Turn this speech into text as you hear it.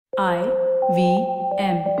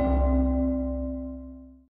IVM.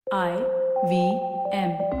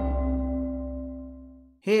 IVM.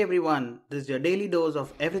 Hey everyone, this is your daily dose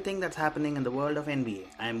of everything that's happening in the world of NBA.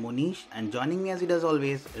 I am Monish, and joining me as he does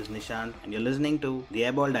always is Nishant, and you're listening to the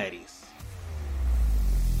Airball Diaries.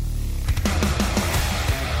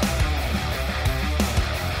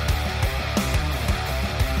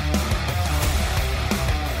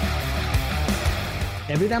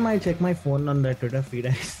 Every time I check my phone on the Twitter feed,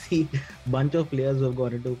 I see a bunch of players who have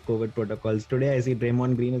gone into COVID protocols. Today, I see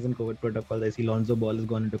Draymond Green is in COVID protocols. I see Lonzo Ball has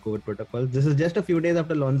gone into COVID protocols. This is just a few days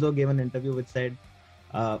after Lonzo gave an interview which said,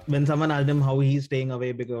 when someone asked him how he's staying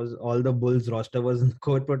away because all the Bulls roster was in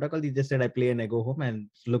COVID protocol, he just said, I play and I go home, and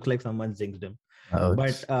it looks like someone jinxed him. Ouch.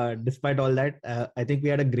 But despite all that, I think we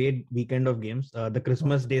had a great weekend of games. The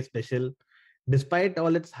Christmas Day special, despite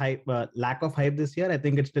all its hype, lack of hype this year, I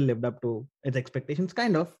think it still lived up to its expectations,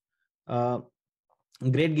 kind of.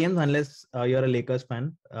 Great games, unless you're a Lakers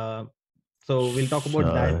fan. So we'll talk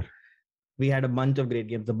about that. We had a bunch of great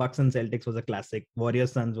games. The Bucks and Celtics was a classic.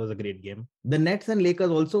 Warriors Suns was a great game. The Nets and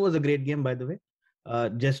Lakers also was a great game, by the way.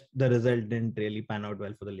 Just the result didn't really pan out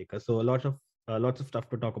well for the Lakers. So lots of stuff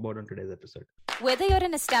to talk about on today's episode. Whether you're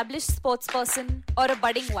an established sports person or a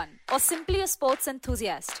budding one, or simply a sports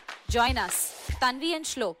enthusiast, join us, Tanvi and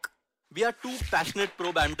Shlok. We are two passionate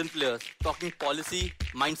pro badminton players talking policy,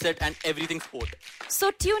 mindset, and everything sport. So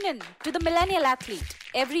tune in to the Millennial Athlete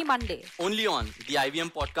every Monday. Only on the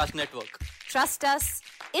IVM Podcast Network. Trust us,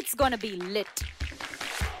 it's gonna be lit.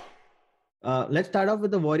 Let's start off with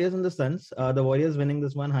the Warriors and the Suns. The Warriors winning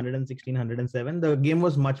this one 116-107. The game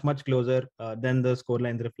was much closer than the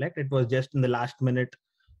scorelines reflect. It was just in the last minute.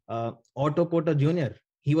 Otto Porter Jr.,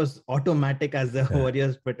 he was automatic, as the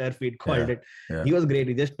Warriors Twitter feed called it. Yeah. He was great.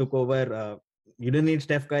 He just took over. You didn't need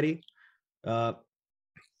Steph Curry. The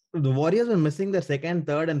Warriors were missing their second,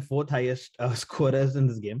 third, and fourth highest scorers in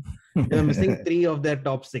this game. They were missing 3 of their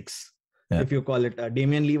top 6. Yeah. If you call it.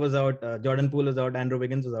 Damian Lee was out, Jordan Poole was out, Andrew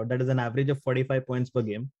Wiggins was out. That is an average of 45 points per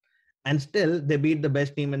game. And still, they beat the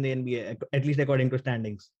best team in the NBA, at least according to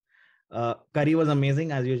standings. Curry was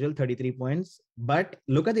amazing, as usual, 33 points. But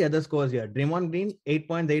look at the other scores here. Draymond Green, 8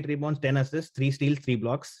 points, 8 rebounds, 10 assists, 3 steals, 3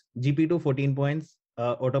 blocks. GP2, 14 points.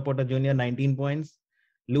 Otto Porter Jr., 19 points.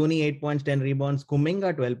 Looney, 8 points, 10 rebounds.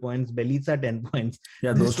 Kuminga, 12 points. Beliza, 10 points.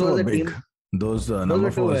 Yeah, those two were big. Those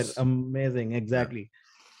number fours were amazing, exactly. Yeah.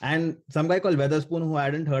 And some guy called Weatherspoon, who I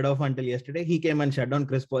hadn't heard of until yesterday, he came and shut down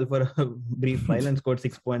Chris Paul for a brief while and scored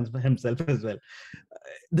 6 points for himself as well.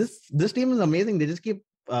 This team is amazing. They just keep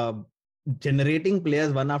generating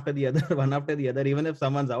players one after the other. Even if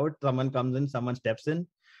someone's out, someone comes in, someone steps in.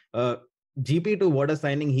 GP2, what a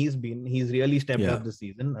signing he's been. He's really stepped up this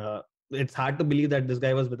season. It's hard to believe that this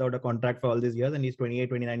guy was without a contract for all these years, and he's 28,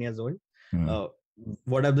 29 years old.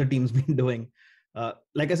 What have the teams been doing?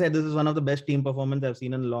 Like I said, this is one of the best team performances I've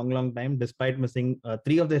seen in a long time, despite missing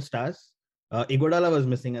 3 of their stars. Iguodala was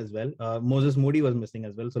missing as well. Moses Moody was missing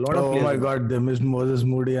as well. So a lot of players. Oh my God, they missed Moses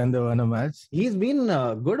Moody and they won a match. He's been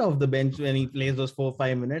good off the bench when he plays those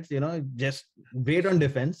 4-5 minutes. Just great on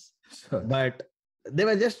defense. Sure. But they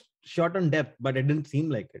were just short on depth. But it didn't seem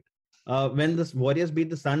like it. When the Warriors beat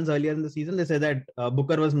the Suns earlier in the season, they said that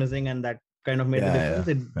Booker was missing, and that kind of made the difference.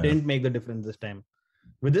 It didn't make the difference this time.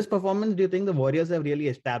 With this performance, do you think the Warriors have really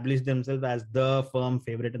established themselves as the firm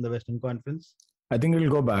favorite in the Western Conference? I think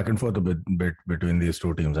it'll go back and forth a bit between these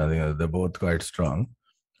two teams. I think they're both quite strong.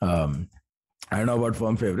 I don't know about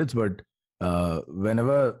firm favorites, but when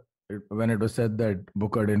it was said that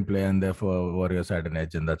Booker didn't play and therefore Warriors had an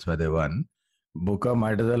edge and that's why they won, Booker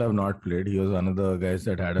might as well have not played. He was one of the guys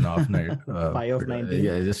that had an off night. 5 of 19.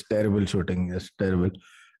 Yeah, just terrible shooting. Just terrible.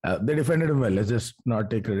 They defended him well. Let's just not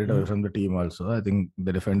take credit away from the team also. I think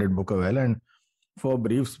they defended Booker well, and for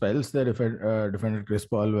brief spells, they defended Chris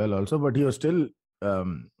Paul well also, but he was still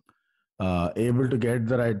able to get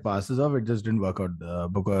the right passes off. It just didn't work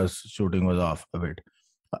out. Booker's shooting was off a bit.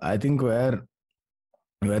 I think where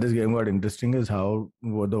this game got interesting is how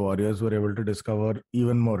the Warriors were able to discover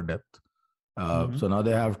even more depth. So now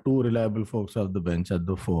they have 2 reliable folks off the bench at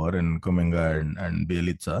the 4 in Kuminga and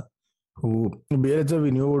Bjelica. Bjelica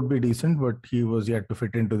we knew would be decent, but he was yet to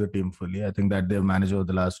fit into the team fully. I think that they've managed over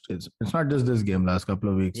the last, it's not just this game, last couple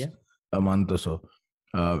of weeks, a month or so.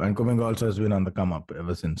 And Kuminga also has been on the come up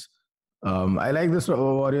ever since. I like this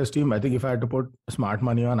Warriors team. I think if I had to put smart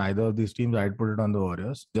money on either of these teams, I'd put it on the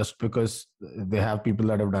Warriors, just because they have people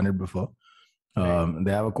that have done it before.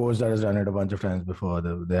 They have a coach that has done it a bunch of times before.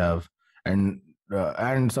 They have and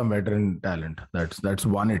some veteran talent that's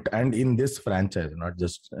won it, and in this franchise, not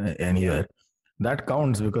just anywhere. That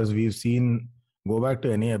counts, because we've seen go back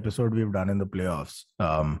to any episode we've done in the playoffs,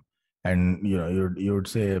 and you would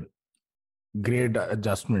say great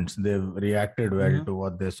adjustments. They've reacted well to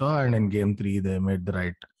what they saw, and in game 3 they made the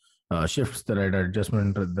right shifts, the right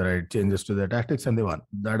adjustment, the right changes to their tactics, and they won.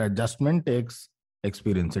 That adjustment takes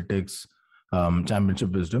experience. It takes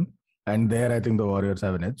championship wisdom, and there I think the Warriors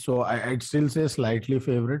have an edge. So I'd still say slightly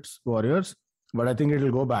favorites Warriors, but I think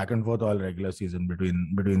it'll go back and forth all regular season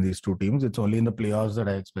between these two teams. It's only in the playoffs that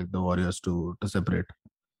I expect the Warriors to separate.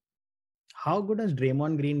 How good has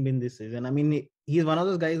Draymond Green been this season? I mean, he's one of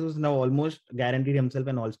those guys who's now almost guaranteed himself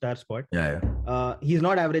an all-star spot. He's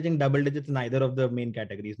not averaging double digits in either of the main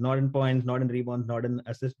categories. Not in points, not in rebounds, not in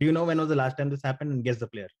assists. Do you know when was the last time this happened? And guess the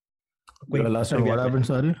player. Last time what happened,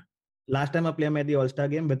 sorry? Last time a player made the all-star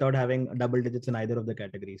game without having double digits in either of the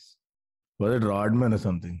categories. Was it Rodman or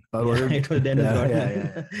something? Or was it was Dennis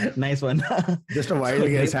Rodman. Yeah. Nice one. Just a wild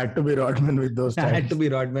guess. Had to be Rodman with those times. Had to be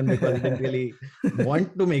Rodman because he didn't really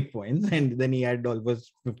want to make points, and then he had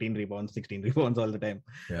almost 15 rebounds, 16 rebounds all the time.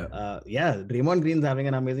 Draymond Green's having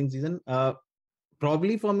an amazing season.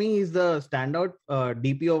 Probably for me, he's the standout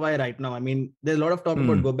DPOY right now. I mean, there's a lot of talk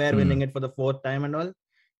about Gobert winning it for the 4th time and all.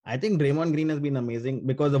 I think Draymond Green has been amazing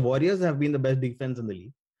because the Warriors have been the best defense in the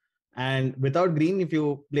league. And without Green, if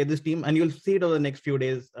you play this team, and you'll see it over the next few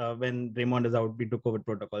days when Draymond is out due to COVID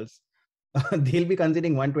protocols, they'll be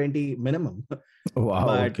conceding 120 minimum.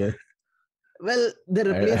 Wow. Okay. Well, the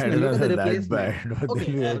replacement. Look at the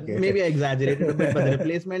replacement. Maybe I exaggerated a bit, but the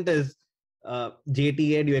replacement is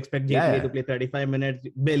JTA. Do you expect JTA to play 35 minutes?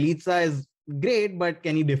 Bjelica is great, but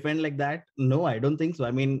can he defend like that? No, I don't think so.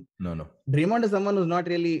 I mean, no. Draymond is someone who's not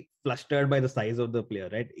really flustered by the size of the player,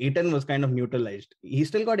 right? Aiton was kind of neutralized. He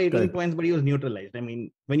still got 18 points, but he was neutralized. I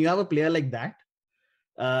mean, when you have a player like that,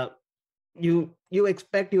 you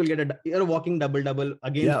expect you'll get you're a walking double-double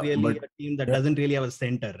against a team that doesn't really have a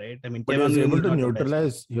center, right? I mean, he was able to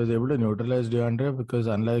neutralize DeAndre because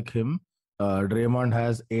unlike him, Draymond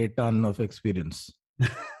has a ton of experience.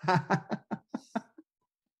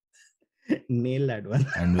 Nail that one.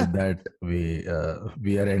 And with that, we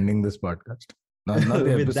are ending this podcast. Not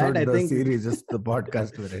the episode, the series, just the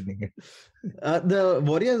podcast. We're ending it. The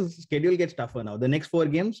Warriors' schedule gets tougher now. The next 4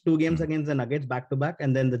 games, 2 games against the Nuggets back-to-back,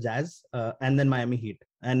 and then the Jazz, and then Miami Heat.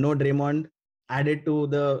 And no Draymond added to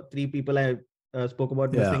the 3 people I spoke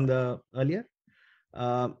about missing earlier.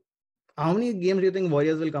 How many games do you think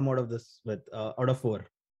Warriors will come out of this with, out of 4?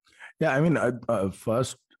 Yeah, I mean,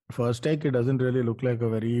 first take, it doesn't really look like a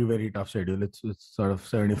very, very tough schedule. It's sort of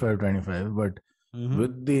 75-25, but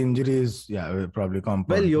with the injuries, we'll probably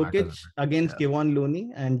compound. Well, Jokic against Kevon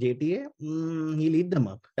Looney and JTA, he lead them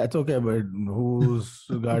up. That's okay, but who's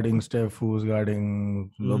guarding Steph? Who's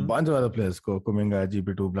guarding a bunch of other players? Kuminga,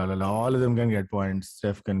 GP2, blah, blah, blah. All of them can get points.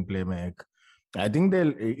 Steph can play make. I think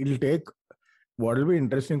it'll take. What will be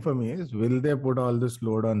interesting for me is, will they put all this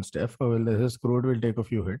load on Steph, or will they say, screw it, we'll take a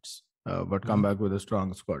few hits, but come back with a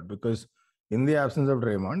strong squad? Because in the absence of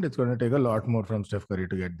Draymond, it's going to take a lot more from Steph Curry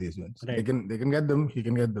to get these wins. Right. They can get them. He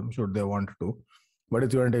can get them should they want to, but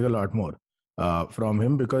it's going to take a lot more from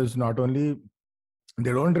him, because not only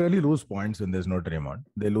they don't really lose points when there's no Draymond,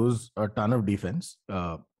 they lose a ton of defense,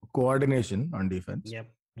 coordination on defense,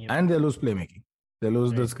 and they lose playmaking. They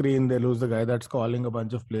lose the screen. They lose the guy that's calling a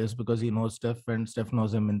bunch of plays because he knows Steph and Steph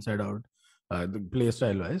knows him inside out. The play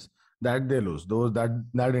style wise, that they lose.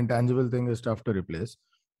 That intangible thing is tough to replace.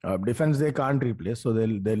 Defense they can't replace, so they'll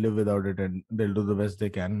live without it and they'll do the best they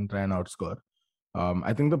can and try and outscore.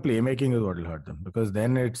 I think the playmaking is what will hurt them, because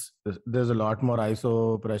then there's a lot more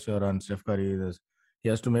ISO pressure on Steph Curry. He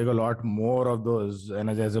has to make a lot more of those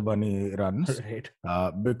Energizer Bunny runs,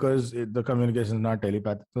 because the communication is not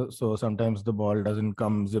telepathic. So sometimes the ball doesn't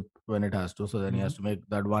come zip when it has to. So then he has to make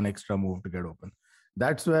that one extra move to get open.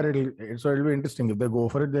 That's where it'll be interesting. If they go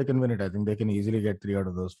for it, they can win it. I think they can easily get 3 out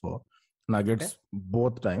of those 4. Nuggets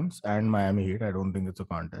both times, and Miami Heat. I don't think it's a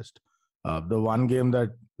contest. The one game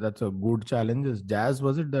that's a good challenge is Jazz.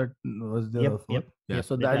 Was it that was the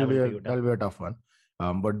so that'll be a tough one.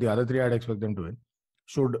 But the other 3 I'd expect them to win.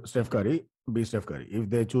 Should Steph Curry be Steph Curry? If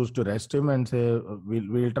they choose to rest him and say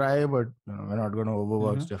we'll try, but we're not going to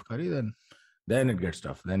overwork Steph Curry, then it gets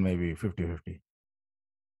tough. Then maybe 50-50.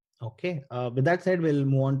 Okay. With that said, we'll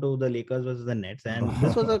move on to the Lakers versus the Nets. And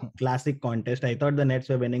this was a classic contest. I thought the Nets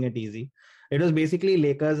were winning it easy. It was basically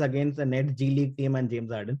Lakers against the Nets G League team and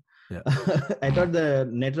James Harden. Yeah. I thought the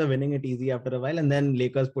Nets were winning it easy after a while. And then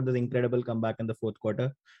Lakers put this incredible comeback in the 4th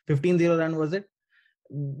quarter. 15-0 run was it?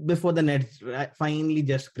 before the Nets finally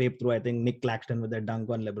just scraped through. I think Nick Claxton with that dunk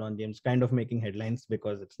on LeBron James, kind of making headlines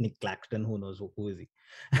because it's Nick Claxton. Who knows who is he?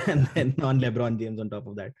 And then on LeBron James on top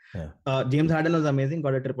of that. Yeah. James Harden was amazing,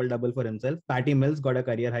 got a triple-double for himself. Patty Mills got a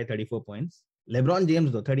career-high 34 points. LeBron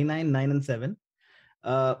James, though, 39, 9, and 7.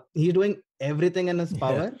 He's doing everything in his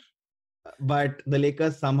power, but the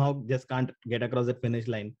Lakers somehow just can't get across the finish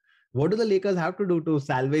line. What do the Lakers have to do to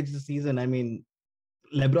salvage the season? I mean,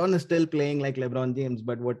 LeBron is still playing like LeBron James,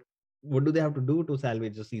 but what do they have to do to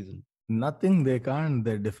salvage the season? Nothing. They can't.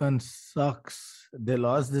 Their defense sucks. They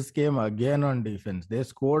lost this game again on defense. They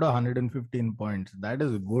scored 115 points. That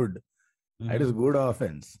is good. That is good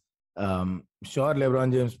offense. Sure,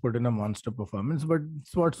 LeBron James put in a monster performance, but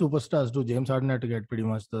it's what superstars do. James Harden had to get pretty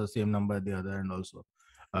much the same number at the other end also.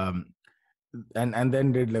 And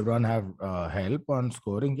then did LeBron have help on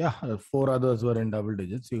scoring? Yeah, 4 others were in double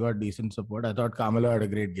digits. He got decent support. I thought Carmelo had a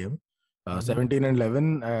great game. 17 and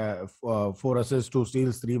 11, 4 assists, 2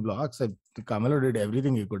 steals, 3 blocks. Carmelo did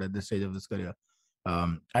everything he could at this stage of his career.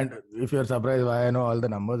 And if you're surprised why I know all the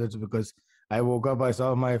numbers, it's because I woke up, I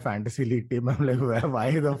saw my fantasy league team. I'm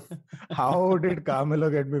like, how did Carmelo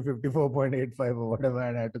get me 54.85 or whatever?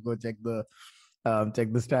 And I had to go check the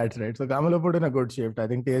stats, right? So Carmelo put in a good shift. I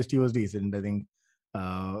think TST was decent. I think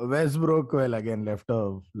Westbrook, well, again, left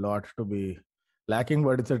a lot to be lacking,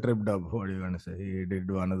 but it's a trip dub. What are you going to say? He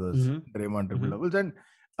did one of those Draymond triple doubles. And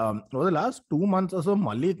over the last 2 months or so,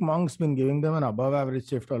 Malik Monk's been giving them an above average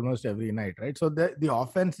shift almost every night, right? So the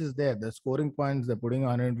offense is there. The scoring points, they're putting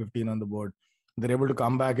 115 on the board. They're able to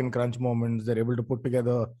come back in crunch moments. They're able to put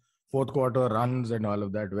together fourth quarter runs and all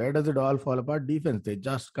of that. Where does it all fall apart? Defense. They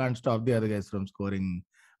just can't stop the other guys from scoring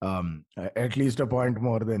at least a point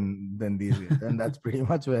more than these guys. And that's pretty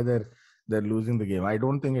much where they're losing the game. I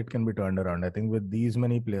don't think it can be turned around. I think with these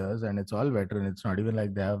many players, and it's all veteran, it's not even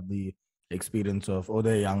like they have the experience of,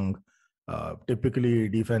 they're young. Typically,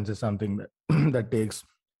 defense is something that, that takes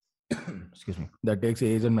that takes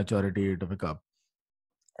age and maturity to pick up.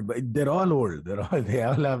 But they're all old. They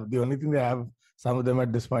all have, the only thing they have, some of them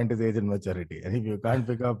at this point, is age and maturity. And if you can't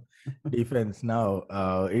pick up defense now,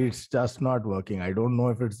 it's just not working. I don't know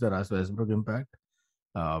if it's the Russ Westbrook impact,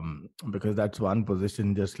 because that's one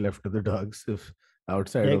position just left to the dogs. If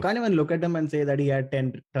outside, you can't even look at him and say that he had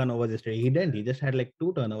 10 turnovers yesterday. He didn't. He just had like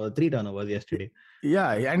 3 turnovers yesterday.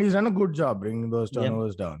 Yeah, and he's done a good job bringing those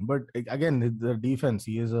turnovers down. But again, the defense,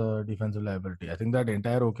 he is a defensive liability. I think that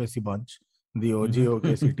entire OKC bunch, the OG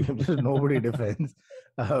OKC team, just nobody defends.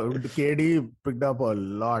 KD picked up a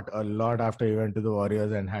lot after he went to the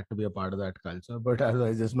Warriors and had to be a part of that culture. But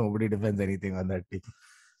otherwise, just nobody defends anything on that team.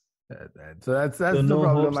 So that's so the no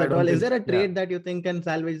problem. Hopes at all. Is there a trade that you think can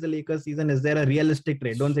salvage the Lakers season? Is there a realistic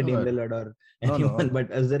trade? Don't say Dame Lillard or anyone,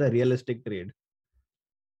 but is there a realistic trade?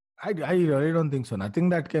 I really don't think so. Nothing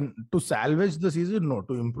that can, to salvage the season, no.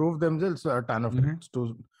 To improve themselves, a ton of trades.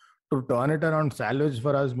 To turn it around, salvage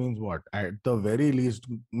for us means what? At the very least,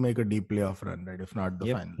 make a deep playoff run, right? If not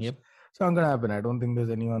the finals. It's not going to happen. I don't think there's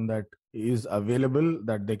anyone that is available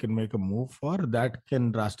that they can make a move for that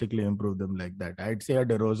can drastically improve them like that. I'd say a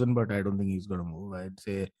DeRozan, but I don't think he's going to move. I'd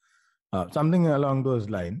say something along those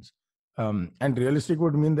lines. And realistic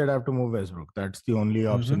would mean they'd have to move Westbrook. That's the only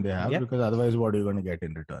option they have, because otherwise, what are you going to get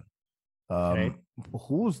in return?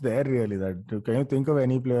 Who's there really? That can you think of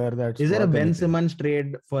any player that is there a Ben Simmons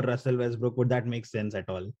trade for Russell Westbrook? Would that make sense at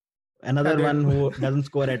all? Another one who doesn't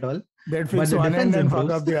score at all. They'd fix one end and fuck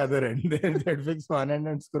up the other end. They'd fix one end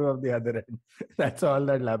and screw up the other end. That's all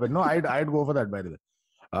that'll happen. No, I'd go for that, by the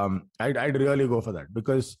way. I'd really go for that,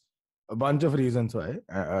 because a bunch of reasons why,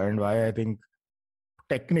 and why I think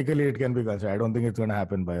technically it can be considered. I don't think it's going to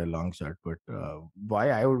happen by a long shot, but why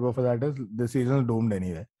I would go for that is the season's doomed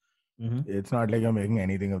anyway. It's not like you're making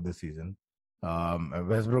anything of this season.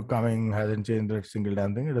 Westbrook coming hasn't changed a single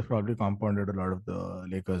damn thing. It has probably compounded a lot of the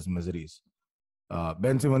Lakers' miseries.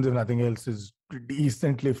 Ben Simmons, if nothing else, is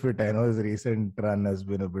decently fit. I know his recent run has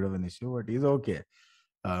been a bit of an issue, but he's okay.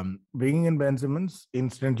 Bringing in Ben Simmons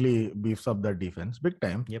instantly beefs up that defense big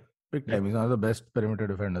time. Big time. He's one of the best perimeter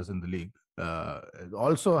defenders in the league.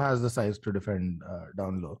 Also has the size to defend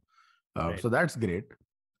down low. So that's great.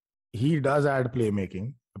 He does add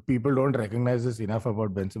playmaking. People don't recognize this enough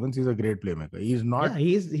about Ben Simmons. He's a great playmaker. He's not.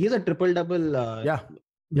 He's a triple double.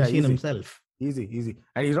 Machine himself. Easy.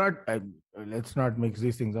 And he's not. Let's not mix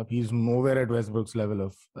these things up. He's nowhere at Westbrook's level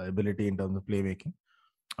of ability in terms of playmaking.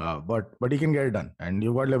 But he can get it done. And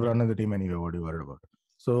you've got LeBron on the team anyway. What are you worried about?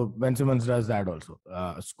 So Ben Simmons does that also.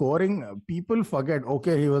 Scoring, people forget.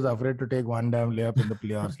 Okay, he was afraid to take one damn layup in the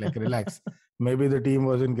playoffs. Like, relax. Maybe the team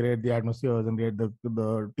wasn't great. The atmosphere wasn't great.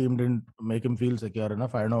 The team didn't make him feel secure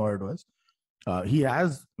enough. I don't know what it was. He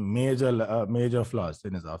has major flaws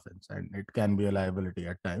in his offense, and it can be a liability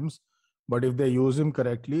at times. But if they use him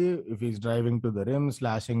correctly, if he's driving to the rim,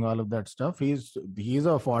 slashing, all of that stuff, he's a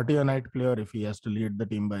 40-a-night player if he has to lead the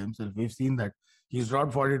team by himself. We've seen that. He's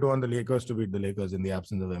dropped 42 on the Lakers to beat the Lakers in the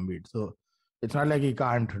absence of Embiid. So it's not like he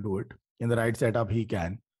can't do it. In the right setup, he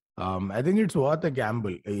can. I think it's worth a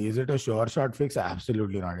gamble. Is it a sure shot fix?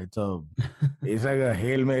 Absolutely not. It's like a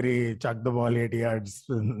Hail Mary, chuck the ball 80 yards,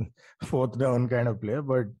 fourth down kind of play.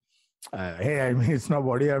 But hey, I mean, it's not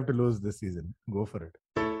what you have to lose this season. Go for it.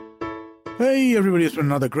 Hey everybody, it's been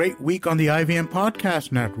another great week on the IVM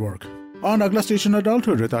Podcast Network. On Agla Station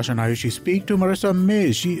Adulthood, Ritash and Ayushi speak to Marissa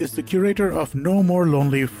Mays. She is the curator of No More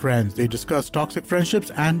Lonely Friends. They discuss toxic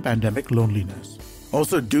friendships and pandemic loneliness.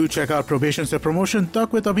 Also, do check out Probation Se Promotion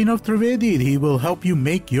Tak with Abhinav Trivedi. He will help you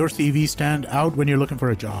make your CV stand out when you're looking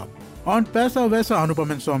for a job. On Paisa Vaisa,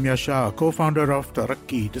 Anupam and Soumya Shah, co-founder of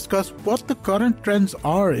Tarakki, discuss what the current trends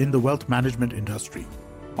are in the wealth management industry.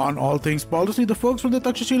 On All Things Policy, the folks from the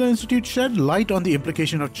Takshashila Institute shed light on the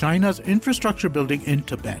implication of China's infrastructure building in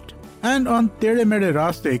Tibet. And on Tere Mere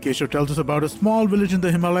Raste, Keshav tells us about a small village in the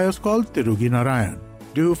Himalayas called Tirugi Narayan.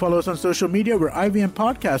 Do follow us on social media. We're IVM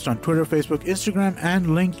Podcast on Twitter, Facebook, Instagram, and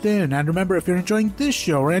LinkedIn. And remember, if you're enjoying this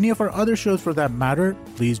show or any of our other shows for that matter,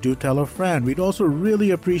 please do tell a friend. We'd also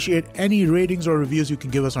really appreciate any ratings or reviews you can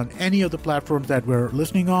give us on any of the platforms that we're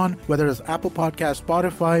listening on, whether it's Apple Podcast,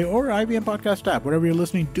 Spotify, or IVM Podcast app. Wherever you're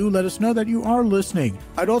listening, do let us know that you are listening.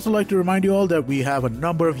 I'd also like to remind you all that we have a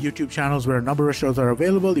number of YouTube channels where a number of shows are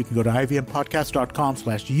available. You can go to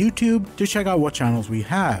ivmpodcast.com/YouTube to check out what channels we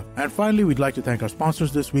have. And finally, we'd like to thank our sponsors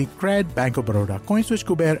this week, Cred, Bank of Baroda, CoinSwitch,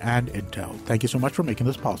 Kuber, and Intel. Thank you so much for making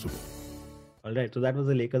this possible. All right, so that was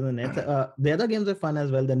the Lakers and Nets. The other games are fun as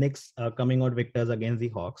well. The Knicks coming out victors against the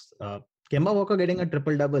Hawks. Kemba Walker getting a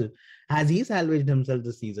triple-double. Has he salvaged himself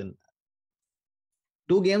this season?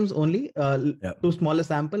 2 games only, too small a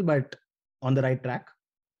sample, but on the right track.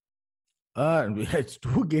 It's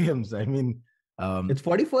 2 games. I mean, it's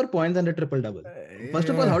 44 points and a triple-double. First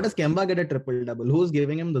of all, how does Kemba get a triple-double? Who's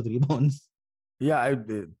giving him those rebounds? Yeah,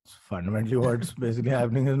 it's fundamentally what's basically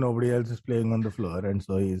happening is nobody else is playing on the floor, and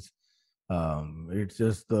so he's it's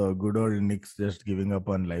just the good old Knicks just giving up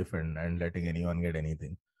on life and letting anyone get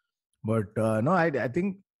anything. But no, I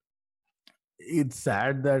think it's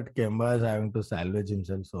sad that Kemba is having to salvage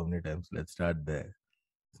himself so many times. Let's start there.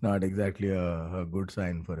 It's not exactly a good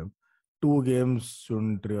sign for him. 2 games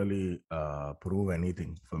shouldn't really prove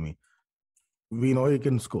anything for me. We know he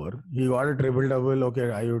can score. He got a triple-double. Okay,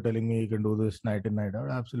 are you telling me he can do this night in, night out?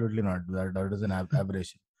 Absolutely not. That is an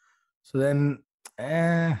aberration. So then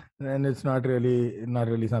it's not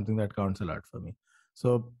really something that counts a lot for me.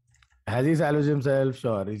 So has he salvaged himself?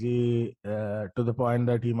 Sure. Is he to the point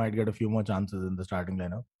that he might get a few more chances in the starting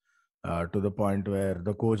lineup? To the point where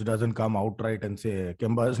the coach doesn't come outright and say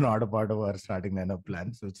Kemba is not a part of our starting lineup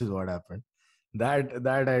plans, which is what happened.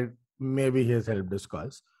 That maybe he has helped his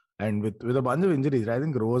cause. And with a bunch of injuries, I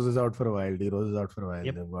think Rose is out for a while. D Rose is out for a while.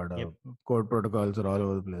 Yep. They've got court protocols are all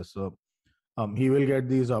over the place. So he will get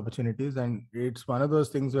these opportunities. And it's one of those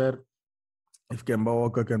things where if Kemba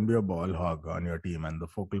Walker can be a ball hog on your team and the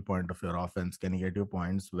focal point of your offense, can he get you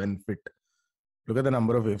points when fit? Look at the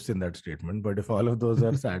number of ifs in that statement. But if all of those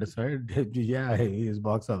are satisfied, yeah, he is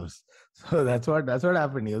box office. So that's what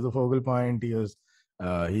happened. He was the focal point. He was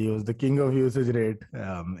the king of usage rate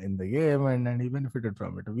in the game, and he benefited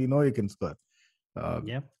from it. We know he can score.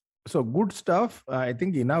 So good stuff. I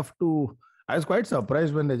think enough to. I was quite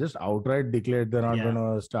surprised when they just outright declared they're not going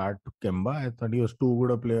to start Kemba. I thought he was too good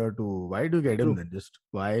a player to. Why do you get him then? Just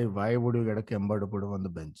why would you get a Kemba to put him on the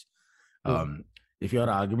bench? If your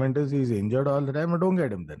argument is he's injured all the time, don't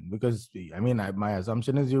get him then. Because I mean, my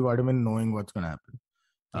assumption is you got him in knowing what's going to happen.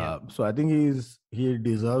 So I think he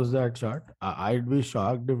deserves that shot. I'd be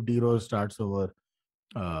shocked if D Rose starts over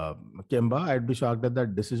Kemba. I'd be shocked at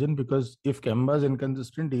that decision because if Kemba's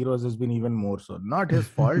inconsistent, D Rose has been even more so. Not his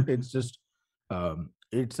fault. It's just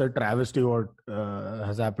it's a travesty what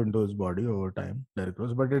has happened to his body over time, Derrick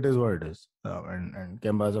Rose. But it is what it is, and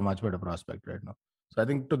Kemba is a much better prospect right now. So I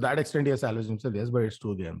think to that extent he has salvaged himself. Yes, but it's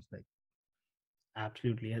 2 games.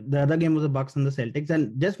 Absolutely. The other game was the Bucks and the Celtics.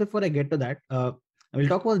 And just before I get to that. We'll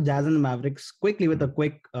talk about Jazz and the Mavericks quickly with a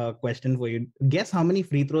quick question for you. Guess how many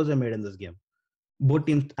free throws are made in this game? Both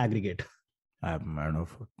teams aggregate. I don't know,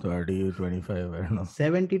 30, 25, I don't know.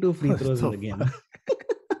 72 free throws in the game.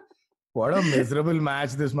 What a miserable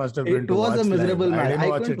match this must have been. It was a miserable match.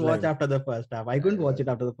 I couldn't watch after the first half. I couldn't watch it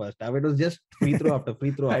after the first half. It was just free throw after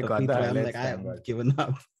free throw after free throw. I'm like, I have given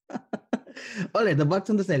up. All right, the Bucks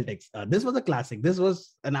and the Celtics. This was a classic. This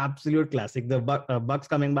was an absolute classic. The Bucks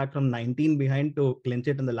coming back from 19 behind to clinch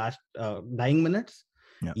it in the last dying minutes.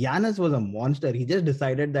 Yeah. Giannis was a monster. He just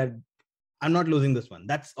decided that I'm not losing this one.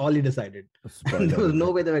 That's all he decided. And there was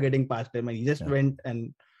no way they were getting past him. And he just went.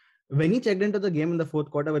 And when he checked into the game in the fourth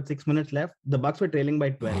quarter with 6 minutes left, the Bucks were trailing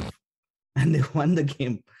by 12. And they won the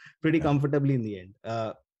game pretty comfortably in the end.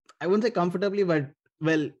 I wouldn't say comfortably, but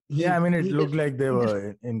well. It looked like they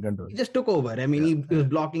were in control. He just took over. I mean, he was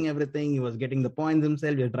blocking everything. He was getting the points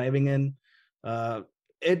himself. He was driving in.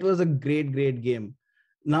 It was a great, great game.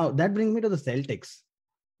 Now, that brings me to the Celtics.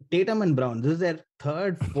 Tatum and Brown, this is their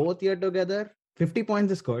fourth year together. 50 points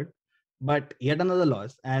they scored, but yet another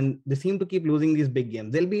loss. And they seem to keep losing these big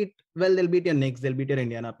games. They'll beat your Knicks, they'll beat your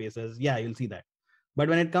Indiana Pacers. Yeah, you'll see that. But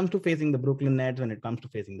when it comes to facing the Brooklyn Nets, when it comes to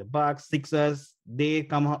facing the Bucks, Sixers, they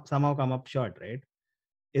somehow come up short, right?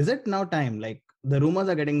 Is it now time? Like, the rumors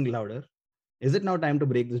are getting louder. Is it now time to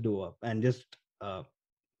break this duo up and just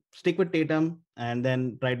stick with Tatum and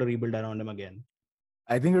then try to rebuild around him again?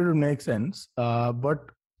 I think it would make sense. But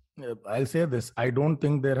I'll say this. I don't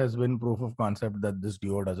think there has been proof of concept that this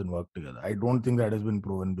duo doesn't work together. I don't think that has been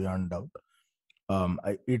proven beyond doubt.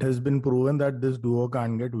 It has been proven that this duo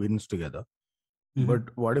can't get wins together. Mm-hmm.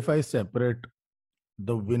 But what if I separate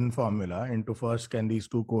the win formula into first, can these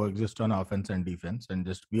two coexist on offense and defense and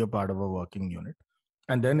just be a part of a working unit?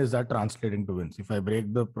 And then is that translating to wins? If I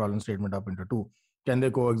break the problem statement up into two, can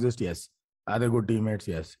they coexist? Yes. Are they good teammates?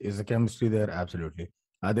 Yes. Is the chemistry there? Absolutely.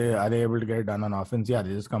 Are they able to get it done on offense? Yeah, they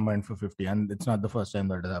just combined for 50. And it's not the first time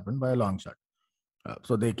that has happened by a long shot.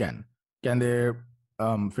 So they can. Can they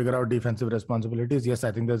figure out defensive responsibilities? Yes,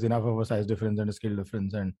 I think there's enough of a size difference and a skill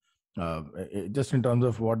difference. And just in terms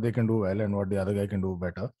of what they can do well and what the other guy can do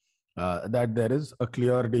better, that there is a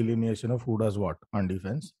clear delineation of who does what on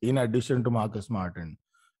defense, in addition to Marcus Smart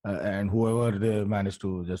and whoever they manage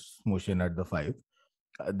to just smoosh in at the 5.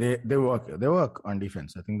 They work on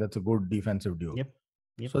defense. I think that's a good defensive duo. Yep.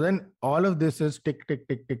 So then all of this is tick, tick,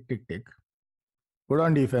 tick, tick, tick, tick. Good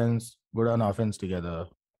on defense, good on offense together,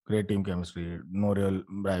 great team chemistry, no real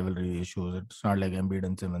rivalry issues. It's not like Embiid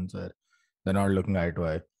and Simmons where they're not looking eye to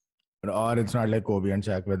eye. Or it's not like Kobe and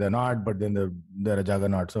Shaq where they're not, but then they're a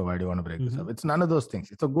juggernaut, so why do you want to break this up? It's none of those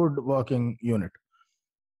things. It's a good working unit.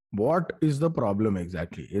 What is the problem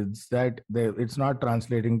exactly? It's that it's not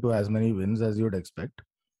translating to as many wins as you'd expect.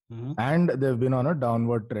 And they've been on a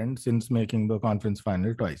downward trend since making the conference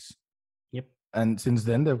final twice. Yep. And since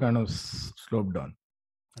then, they've kind of sloped down.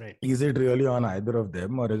 Right. Is it really on either of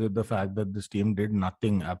them, or is it the fact that this team did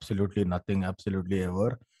nothing ever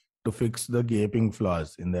to fix the gaping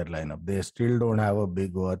flaws in their lineup? They still don't have a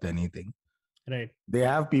big worth anything. Right. They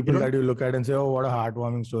have people that you look at and say, oh, what a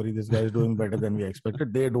heartwarming story. This guy is doing better than we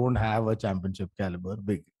expected. They don't have a championship caliber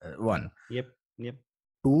big one. Yep.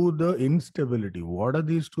 To the instability, what are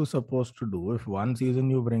these two supposed to do? If one season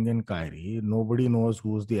you bring in Kyrie, nobody knows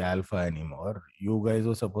who's the alpha anymore. You guys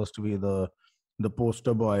are supposed to be the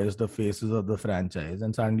poster boys, the faces of the franchise,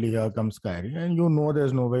 and suddenly here comes Kyrie, and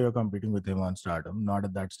there's no way you're competing with him on stardom, not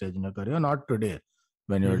at that stage in your career, not today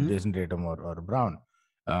when you're Jason Tatum or Brown.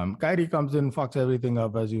 Kyrie comes in, fucks everything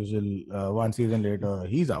up as usual. One season later,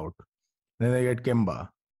 he's out. Then they get Kemba.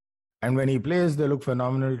 And when he plays, they look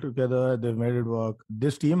phenomenal together. They've made it work.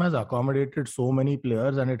 This team has accommodated so many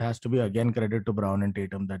players, and it has to be again credit to Brown and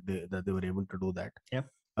Tatum that they were able to do that. Yep.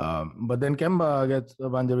 But then Kemba gets a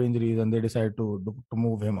bunch of injuries, and they decide to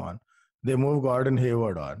move him on. They move Gordon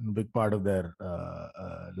Hayward on, a big part of their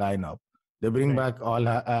lineup. They bring back Al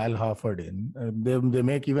Horford in. They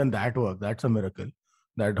make even that work. That's a miracle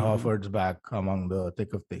that Horford's back among the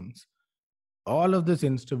thick of things. All of this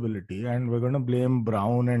instability, and we're going to blame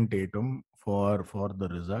Brown and Tatum for the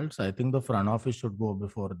results. I think the front office should go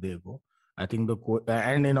before they go. I think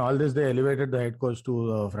and in all this, they elevated the head coach to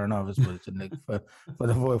the front office position. Like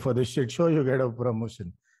for the shit show, you get a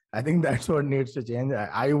promotion. I think that's what needs to change.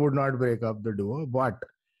 I would not break up the duo, but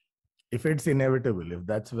if it's inevitable, if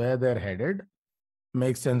that's where they're headed,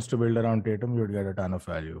 makes sense to build around Tatum. You'd get a ton of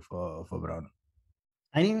value for Brown.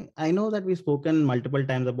 I know that we've spoken multiple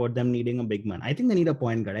times about them needing a big man. I think they need a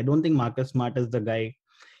point guard. I don't think Marcus Smart is the guy.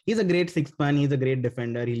 He's a great sixth man. He's a great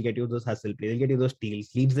defender. He'll get you those hustle plays. He'll get you those steals.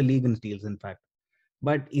 Leads the league in steals, in fact.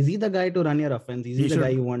 But is he the guy to run your offense? Is he the guy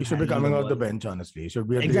you want? He should be coming off the bench, honestly. He should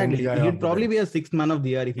be exactly. He'd probably be a sixth man of the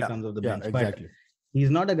year if he comes off the bench. Exactly. But he's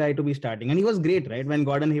not a guy to be starting. And he was great, right? When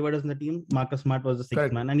Gordon Hayward was in the team, Marcus Smart was the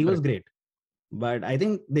sixth man, and he was great. But I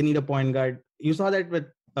think they need a point guard. You saw that with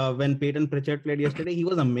when Peyton Pritchard played yesterday, he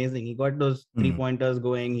was amazing. He got those 3-pointers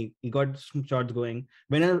going. He got some shots going.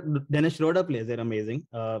 When Dennis Schroeder plays, they're amazing.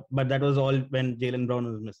 But that was all when Jaylen Brown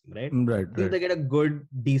was missing, right? Right. If they get a good,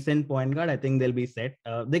 decent point guard, I think they'll be set.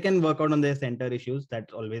 They can work out on their center issues.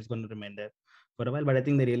 That's always going to remain there for a while. But I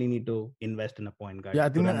think they really need to invest in a point guard. Yeah, I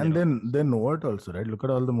think, and then they know it also, right? Look at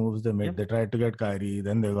all the moves they made. Yep. They tried to get Kyrie,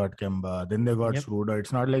 then they got Kemba, then they got Schroeder.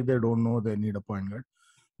 It's not like they don't know they need a point guard.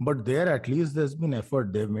 But there, at least there's been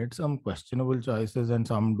effort. They've made some questionable choices and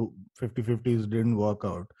some 50-50s didn't work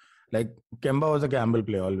out. Like Kemba was a gamble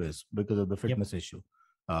play always because of the fitness issue.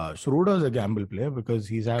 Schroeder was a gamble play because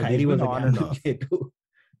he's been on and off. Too.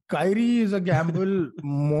 Kyrie is a gamble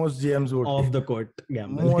most GMs would Off take. the court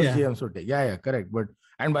gamble. Most GMs would take. Yeah, correct.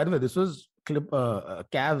 And by the way, this was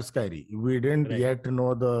Cavs Kyrie. We didn't yet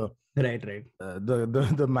know the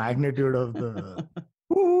the magnitude of the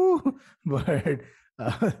but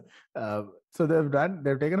so they've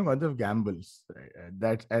taken a bunch of gambles, right?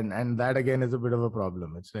 That again is a bit of a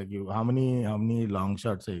problem. It's like how many long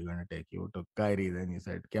shots are you going to take? You took Kyrie, then you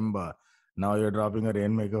said Kemba. Now you're dropping a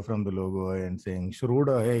rainmaker from the logo and saying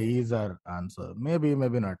Schroeder, hey, he's our answer. Maybe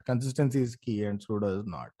not. Consistency is key and Schroeder is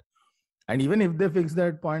not. And even if they fix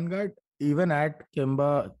that point guard, even at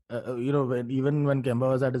Kemba, even when Kemba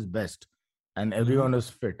was at his best and everyone was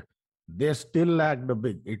fit, they still lacked the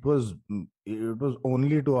big. It was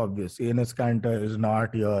only too obvious. Enes Kanter is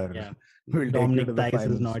not your. Yeah. Dominic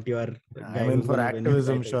Theis is not your. I mean, for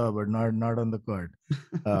activism, sure, but not on the court.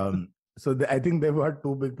 So I think they've got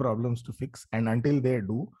two big problems to fix, and until they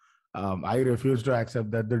do, I refuse to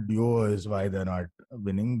accept that the duo is why they're not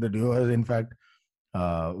winning. The duo is, in fact,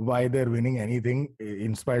 why they're winning anything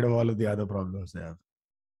in spite of all of the other problems they have.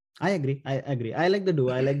 I agree. I like the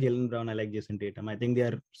duo. I like Jaylen Brown. I like Jason Tatum. I think they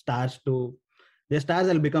are stars too. Their stars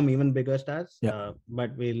will become even bigger stars. Yeah.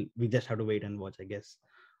 But we just have to wait and watch, I guess.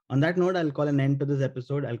 On that note, I'll call an end to this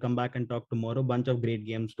episode. I'll come back and talk tomorrow. Bunch of great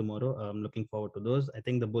games tomorrow. I'm looking forward to those. I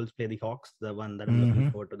think the Bulls play the Hawks, the one that I'm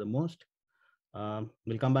looking forward to the most.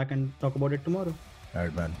 We'll come back and talk about it tomorrow. All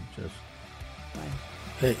right, man. Cheers. Bye.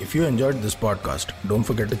 Hey, if you enjoyed this podcast, don't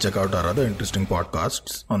forget to check out our other interesting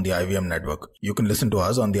podcasts on the IVM network. You can listen to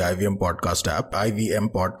us on the IVM podcast app,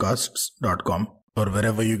 ivmpodcasts.com, or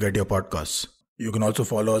wherever you get your podcasts. You can also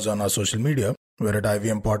follow us on our social media. We're at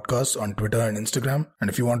IVM Podcasts on Twitter and Instagram. And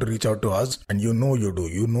if you want to reach out to us, and you know you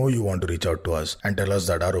want to reach out to us and tell us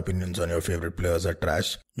that our opinions on your favorite players are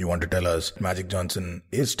trash. You want to tell us Magic Johnson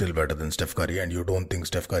is still better than Steph Curry and you don't think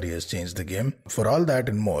Steph Curry has changed the game. For all that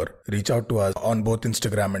and more, reach out to us on both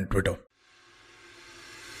Instagram and Twitter.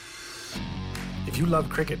 If you love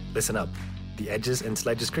cricket, listen up. The Edges and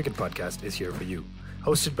Sledges Cricket Podcast is here for you.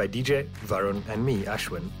 Hosted by DJ, Varun, and me,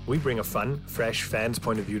 Ashwin, we bring a fun, fresh fan's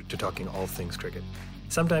point of view to talking all things cricket.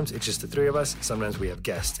 Sometimes it's just the three of us, sometimes we have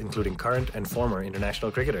guests, including current and former international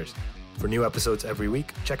cricketers. For new episodes every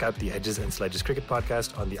week, check out the Edges and Sledges Cricket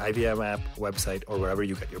Podcast on the IVM app, website, or wherever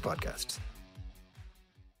you get your podcasts.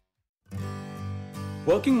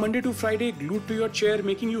 Working Monday to Friday glued to your chair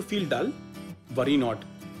making you feel dull? Worry not.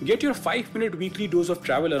 Get your 5-minute weekly dose of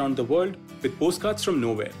travel around the world with Postcards from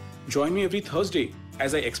Nowhere. Join me every Thursday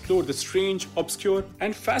as I explore the strange, obscure,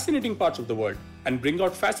 and fascinating parts of the world and bring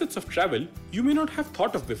out facets of travel you may not have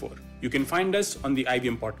thought of before. You can find us on the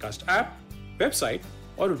IVM Podcast app, website,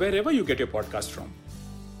 or wherever you get your podcast from.